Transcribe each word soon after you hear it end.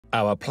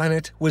Our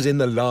planet was in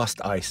the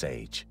last ice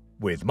age,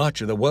 with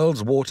much of the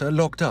world's water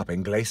locked up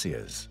in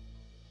glaciers.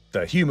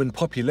 The human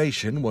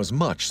population was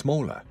much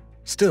smaller,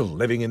 still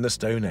living in the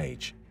Stone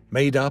Age,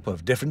 made up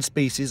of different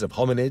species of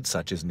hominids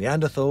such as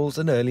Neanderthals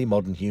and early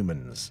modern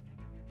humans.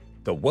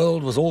 The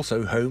world was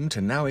also home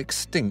to now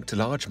extinct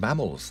large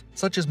mammals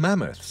such as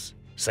mammoths,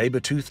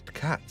 saber-toothed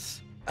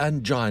cats,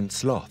 and giant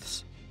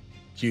sloths.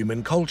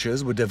 Human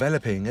cultures were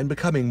developing and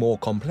becoming more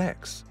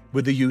complex,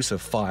 with the use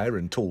of fire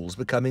and tools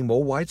becoming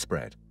more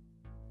widespread.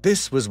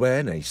 This was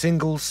when a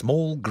single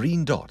small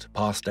green dot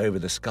passed over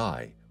the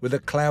sky, with a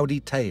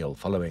cloudy tail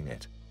following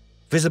it,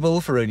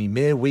 visible for only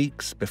mere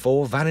weeks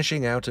before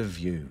vanishing out of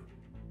view.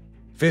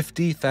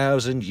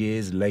 50,000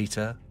 years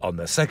later, on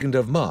the 2nd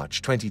of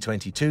March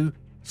 2022,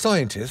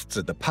 scientists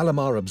at the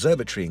Palomar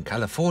Observatory in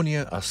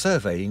California are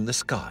surveying the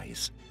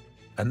skies,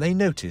 and they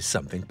notice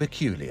something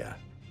peculiar.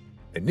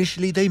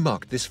 Initially, they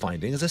marked this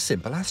finding as a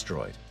simple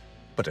asteroid,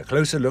 but a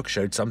closer look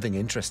showed something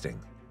interesting.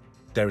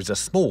 There is a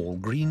small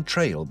green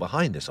trail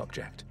behind this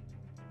object.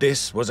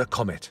 This was a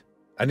comet,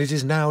 and it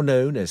is now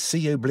known as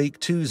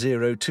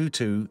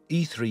C-2022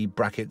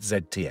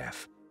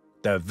 E3-ZTF,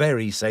 the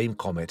very same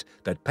comet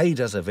that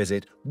paid us a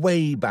visit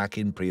way back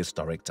in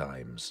prehistoric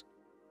times.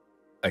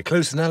 A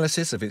close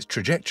analysis of its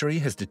trajectory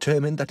has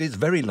determined that it's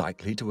very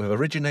likely to have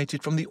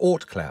originated from the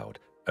Oort Cloud,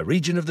 a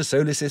region of the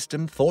solar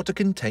system thought to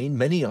contain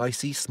many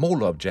icy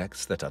small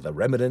objects that are the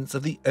remnants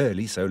of the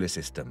early solar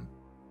system.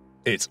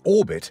 Its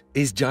orbit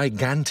is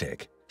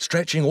gigantic,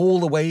 stretching all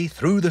the way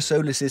through the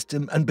solar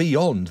system and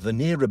beyond the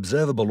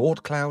near-observable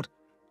Oort Cloud,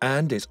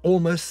 and is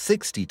almost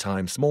 60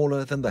 times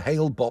smaller than the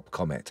Hale-Bopp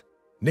comet.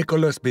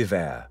 Nicolas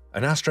Biver,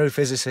 an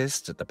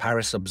astrophysicist at the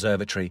Paris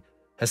Observatory,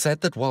 has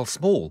said that while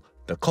small,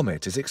 the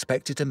comet is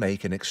expected to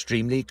make an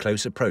extremely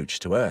close approach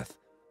to Earth,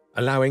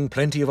 allowing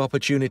plenty of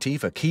opportunity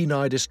for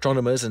keen-eyed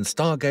astronomers and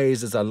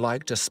stargazers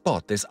alike to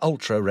spot this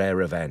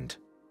ultra-rare event.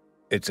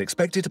 It's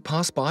expected to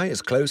pass by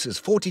as close as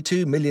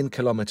 42 million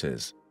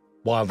kilometers.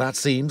 While that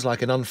seems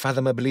like an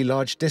unfathomably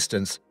large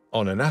distance,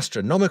 on an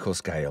astronomical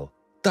scale,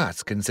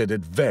 that's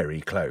considered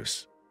very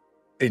close.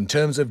 In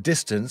terms of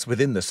distance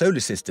within the solar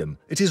system,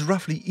 it is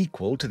roughly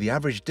equal to the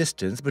average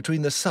distance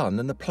between the Sun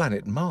and the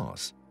planet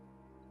Mars.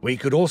 We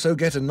could also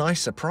get a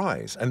nice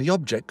surprise, and the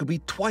object could be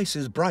twice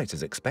as bright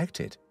as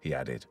expected, he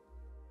added.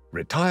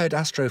 Retired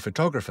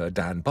astrophotographer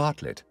Dan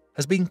Bartlett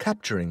has been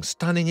capturing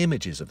stunning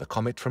images of the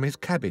comet from his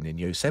cabin in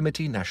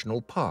Yosemite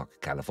National Park,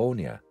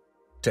 California.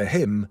 To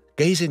him,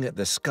 gazing at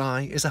the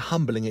sky is a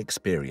humbling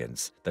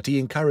experience that he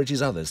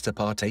encourages others to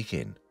partake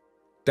in.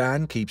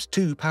 Dan keeps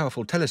 2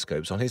 powerful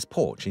telescopes on his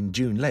porch in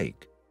Dune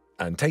Lake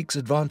and takes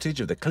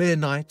advantage of the clear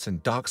nights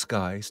and dark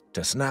skies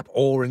to snap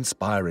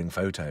awe-inspiring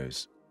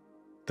photos.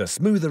 The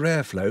smoother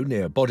airflow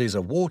near bodies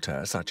of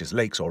water, such as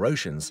lakes or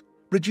oceans,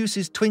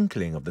 reduces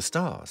twinkling of the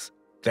stars,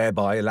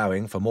 thereby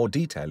allowing for more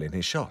detail in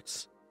his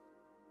shots.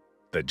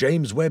 The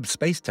James Webb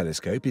Space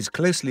Telescope is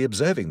closely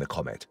observing the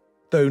comet,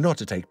 though not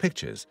to take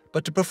pictures,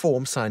 but to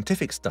perform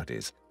scientific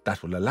studies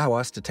that will allow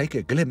us to take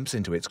a glimpse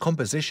into its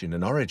composition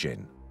and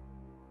origin.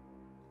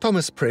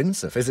 Thomas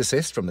Prince, a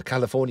physicist from the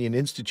Californian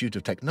Institute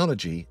of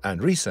Technology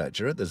and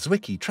researcher at the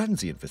Zwicky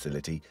Transient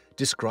Facility,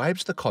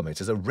 describes the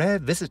comet as a rare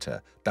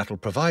visitor that will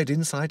provide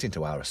insight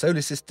into our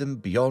solar system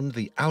beyond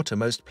the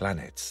outermost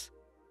planets.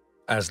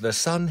 As the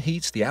Sun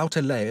heats the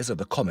outer layers of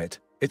the comet,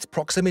 its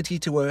proximity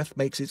to Earth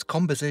makes its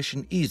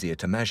composition easier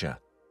to measure.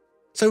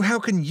 So how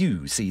can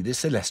you see this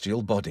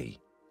celestial body?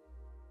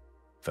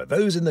 For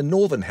those in the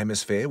northern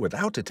hemisphere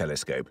without a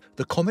telescope,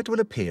 the comet will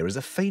appear as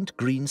a faint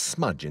green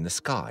smudge in the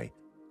sky,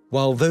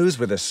 while those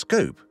with a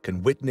scope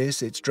can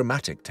witness its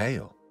dramatic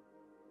tail.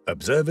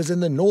 Observers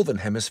in the northern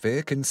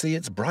hemisphere can see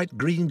its bright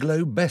green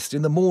glow best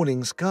in the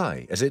morning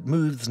sky as it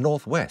moves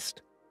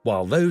northwest,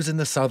 while those in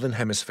the southern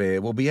hemisphere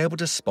will be able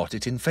to spot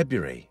it in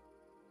February.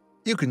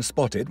 You can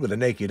spot it with the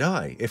naked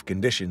eye if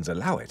conditions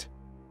allow it.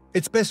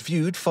 It's best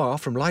viewed far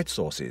from light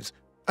sources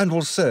and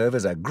will serve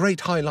as a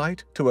great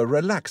highlight to a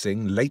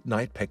relaxing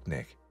late-night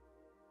picnic.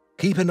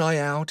 Keep an eye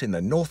out in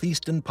the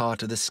northeastern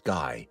part of the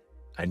sky,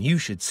 and you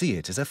should see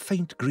it as a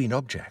faint green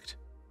object.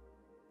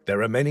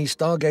 There are many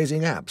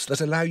stargazing apps that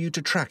allow you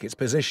to track its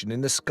position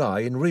in the sky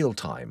in real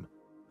time,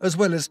 as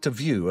well as to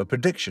view a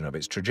prediction of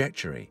its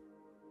trajectory.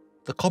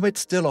 The comet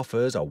still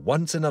offers a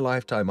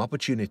once-in-a-lifetime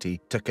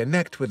opportunity to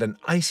connect with an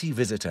icy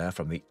visitor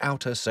from the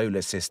outer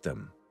solar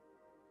system.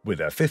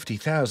 With a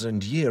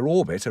 50,000-year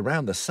orbit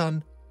around the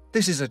Sun,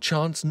 this is a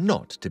chance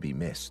not to be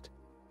missed.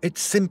 It's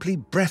simply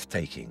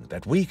breathtaking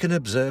that we can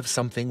observe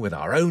something with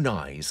our own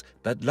eyes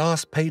that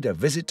last paid a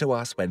visit to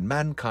us when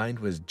mankind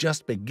was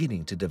just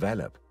beginning to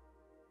develop.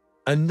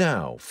 And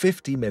now,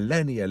 50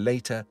 millennia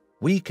later,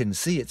 we can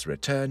see its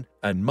return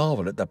and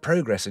marvel at the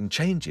progress and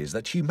changes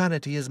that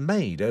humanity has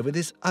made over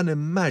this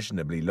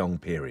unimaginably long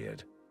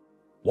period.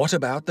 What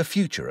about the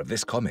future of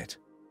this comet?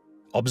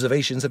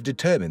 Observations have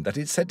determined that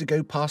it's set to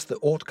go past the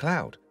Oort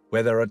Cloud,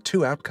 where there are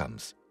 2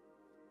 outcomes.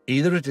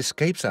 Either it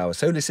escapes our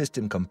solar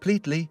system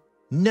completely,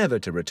 never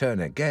to return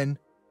again,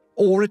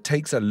 or it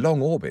takes a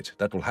long orbit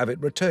that will have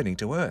it returning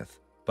to Earth.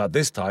 but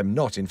this time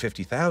not in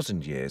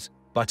 50,000 years,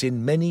 but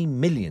in many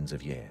millions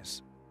of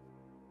years.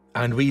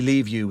 And we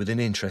leave you with an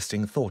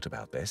interesting thought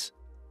about this.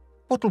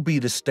 What will be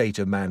the state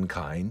of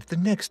mankind the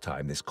next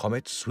time this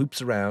comet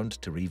swoops around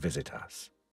to revisit us?